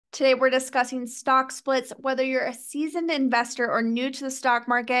Today, we're discussing stock splits. Whether you're a seasoned investor or new to the stock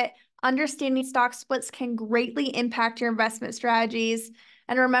market, understanding stock splits can greatly impact your investment strategies.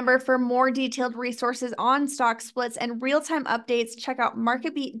 And remember, for more detailed resources on stock splits and real-time updates, check out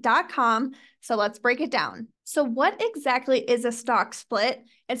marketbeat.com. So let's break it down. So what exactly is a stock split?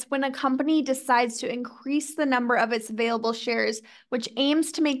 It's when a company decides to increase the number of its available shares, which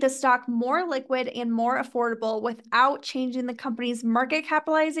aims to make the stock more liquid and more affordable without changing the company's market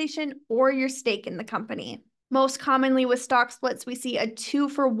capitalization or your stake in the company. Most commonly with stock splits, we see a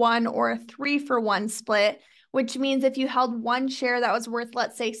 2-for-1 or a 3-for-1 split, which means if you held one share that was worth,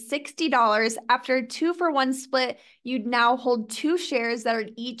 let's say, $60, after a 2-for-1 split, you'd now hold two shares that are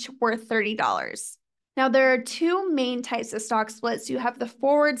each worth $30. Now, there are two main types of stock splits. You have the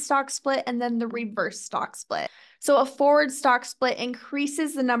forward stock split and then the reverse stock split. So a forward stock split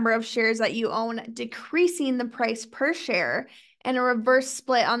increases the number of shares that you own, decreasing the price per share. And a reverse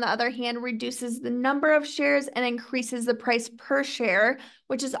split, on the other hand, reduces the number of shares and increases the price per share,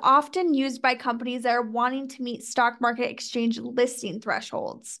 which is often used by companies that are wanting to meet stock market exchange listing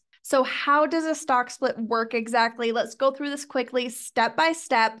thresholds. So how does a stock split work exactly? Let's go through this quickly, step by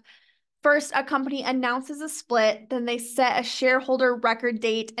step. First, a company announces a split, then they set a shareholder record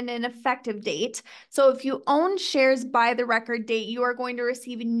date and an effective date. So if you own shares by the record date, you are going to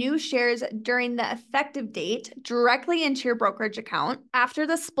receive new shares during the effective date directly into your brokerage account. After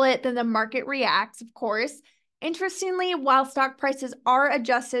the split, then the market reacts, of course. Interestingly, while stock prices are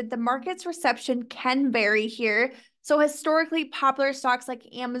adjusted, the market's reception can vary here. So historically, popular stocks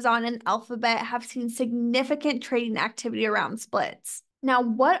like Amazon and Alphabet have seen significant trading activity around splits. Now,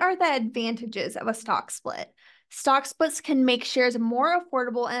 what are the advantages of a stock split? Stock splits can make shares more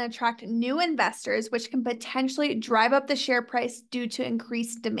affordable and attract new investors, which can potentially drive up the share price due to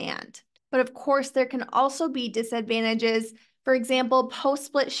increased demand. But of course, there can also be disadvantages. For example,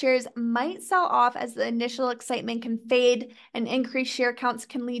 post-split shares might sell off as the initial excitement can fade, and increased share counts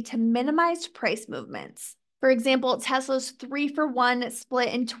can lead to minimized price movements. For example, Tesla's 3-for-1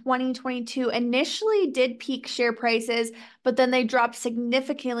 split in 2022 initially did peak share prices, but then they dropped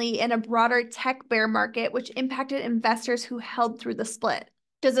significantly in a broader tech bear market, which impacted investors who held through the split.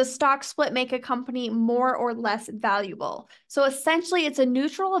 Does a stock split make a company more or less valuable? So essentially, it's a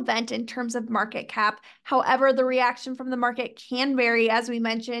neutral event in terms of market cap. However, the reaction from the market can vary, as we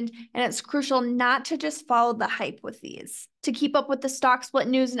mentioned, and it's crucial not to just follow the hype with these. To keep up with the stock split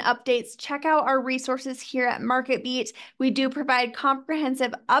news and updates, check out our resources here at MarketBeat. We do provide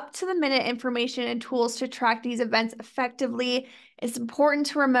comprehensive, up-to-the-minute information and tools to track these events effectively. It's important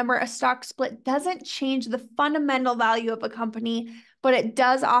to remember a stock split doesn't change the fundamental value of a company, but it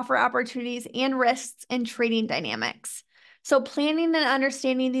does offer opportunities and risks in trading dynamics. So planning and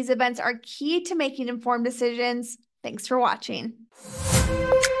understanding these events are key to making informed decisions. Thanks for watching.